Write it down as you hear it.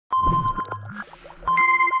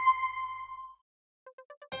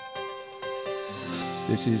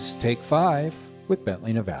This is Take 5 with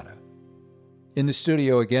Bentley, Nevada. In the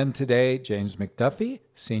studio again today, James McDuffie,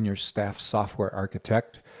 Senior Staff Software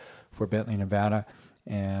Architect for Bentley, Nevada.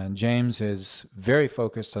 And James is very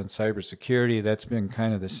focused on cybersecurity. That's been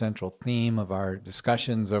kind of the central theme of our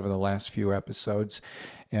discussions over the last few episodes,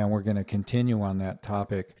 and we're going to continue on that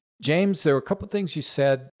topic. James, there were a couple of things you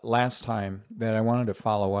said last time that I wanted to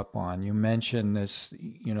follow up on. You mentioned this,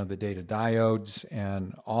 the data diodes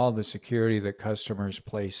and all the security that customers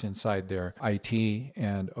place inside their IT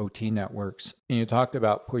and OT networks. And you talked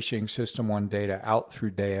about pushing System 1 data out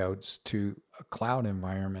through diodes to a cloud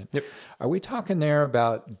environment. Yep. Are we talking there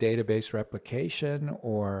about database replication,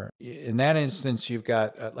 or in that instance, you've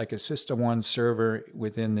got like a System 1 server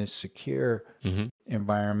within this secure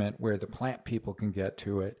environment where the plant people can get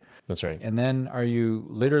to it? That's right. And then are you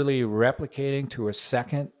literally replicating to a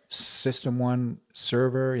second System 1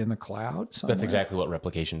 server in the cloud somewhere? That's exactly what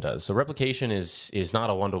replication does. So replication is not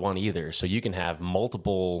a one-to-one either. So you can have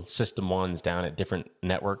multiple System 1s down at different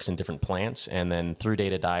networks and different plants, and then through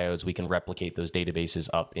data diodes, we can replicate those databases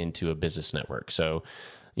up into a business network. So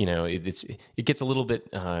it gets a little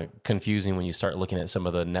bit confusing when you start looking at some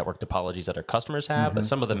of the network topologies that our customers have, but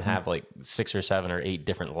some of them have like 6 or 7 or 8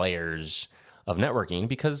 different layers of networking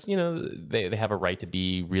because, they have a right to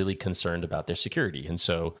be really concerned about their security. And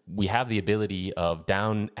so we have the ability of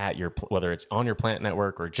down at your, whether it's on your plant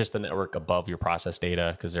network or just the network above your process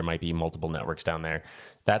data, because there might be multiple networks down there.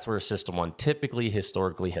 That's where System 1 typically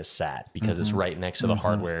historically has sat because it's right next to the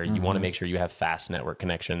hardware. You want to make sure you have fast network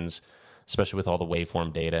connections, especially with all the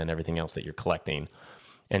waveform data and everything else that you're collecting.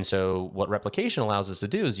 And so what replication allows us to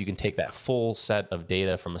do is you can take that full set of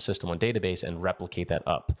data from a System 1 database and replicate that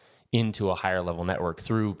up into a higher level network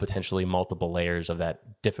through potentially multiple layers of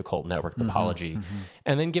that difficult network topology,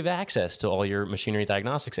 and then give access to all your machinery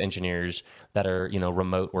diagnostics engineers that are,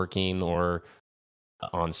 remote working or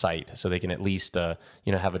on site, so they can at least,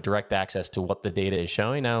 have a direct access to what the data is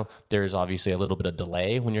showing. Now, there's obviously a little bit of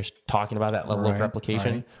delay when you're talking about that level of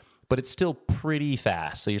replication, but it's still pretty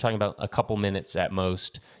fast. So you're talking about a couple minutes at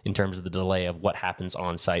most in terms of the delay of what happens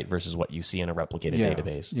on site versus what you see in a replicated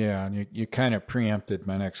database. Yeah, and you kind of preempted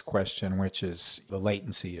my next question, which is the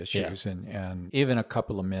latency issues, and even a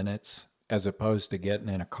couple of minutes as opposed to getting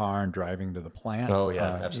in a car and driving to the plant. Oh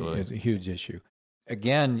yeah, absolutely. It's a huge issue.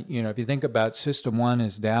 Again, if you think about System 1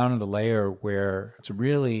 is down at a layer where it's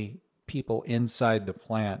really people inside the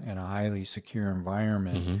plant in a highly secure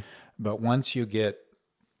environment. But once you get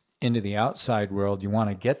into the outside world, you want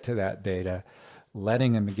to get to that data.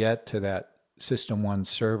 Letting them get to that System 1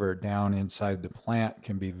 server down inside the plant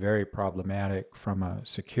can be very problematic from a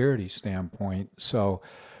security standpoint. So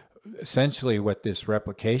essentially what this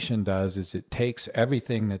replication does is it takes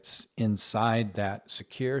everything that's inside that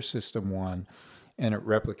secure System 1 and it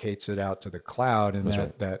replicates it out to the cloud. And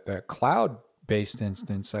that cloud-based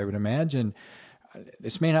instance, I would imagine,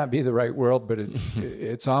 this may not be the right world, but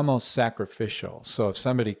it's almost sacrificial. So if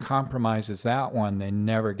somebody compromises that one, they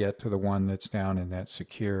never get to the one that's down in that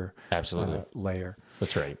secure layer.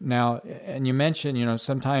 That's right. Now, and you mentioned,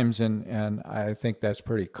 sometimes, and I think that's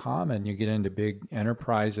pretty common, you get into big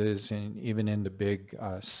enterprises and even into big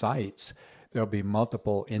sites, there'll be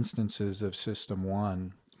multiple instances of System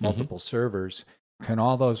 1, multiple servers. Can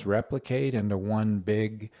all those replicate into one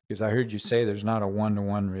big, because I heard you say there's not a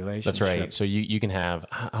one-to-one relationship. That's right. So you can have,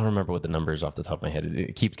 I don't remember what the number is off the top of my head.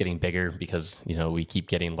 It keeps getting bigger because, we keep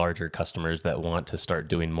getting larger customers that want to start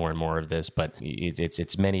doing more and more of this, but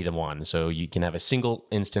it's many to one. So you can have a single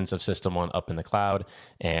instance of System 1 up in the cloud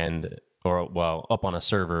up on a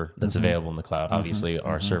server that's available in the cloud. Obviously,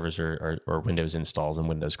 our servers are Windows installs and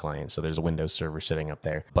Windows clients. So there's a Windows server sitting up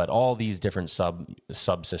there. But all these different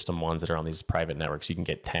subsystem ones that are on these private networks, you can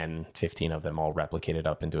get 10, 15 of them all replicated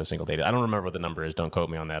up into a single data. I don't remember what the number is. Don't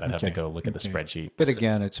quote me on that. I'd have to go look at the spreadsheet. But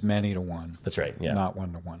again, it's many to one. That's right. Yeah. Not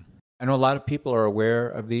one to one. I know a lot of people are aware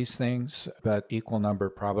of these things, but equal number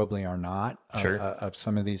probably are not of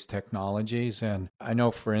some of these technologies. And I know,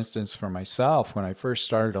 for instance, for myself, when I first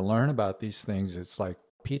started to learn about these things, it's like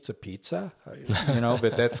pizza,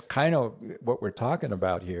 but that's kind of what we're talking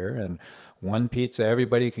about here. And one pizza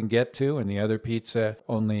everybody can get to, and the other pizza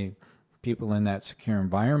only people in that secure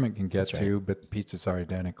environment can get to, but the pizzas are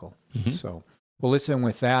identical. So Well, listen,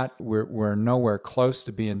 with that, we're nowhere close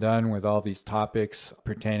to being done with all these topics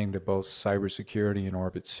pertaining to both cybersecurity and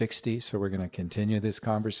Orbit 60. So we're going to continue this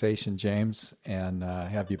conversation, James, and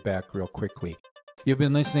have you back real quickly. You've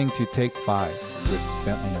been listening to Take 5 with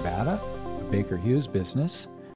Bentley, Nevada, a Baker Hughes business.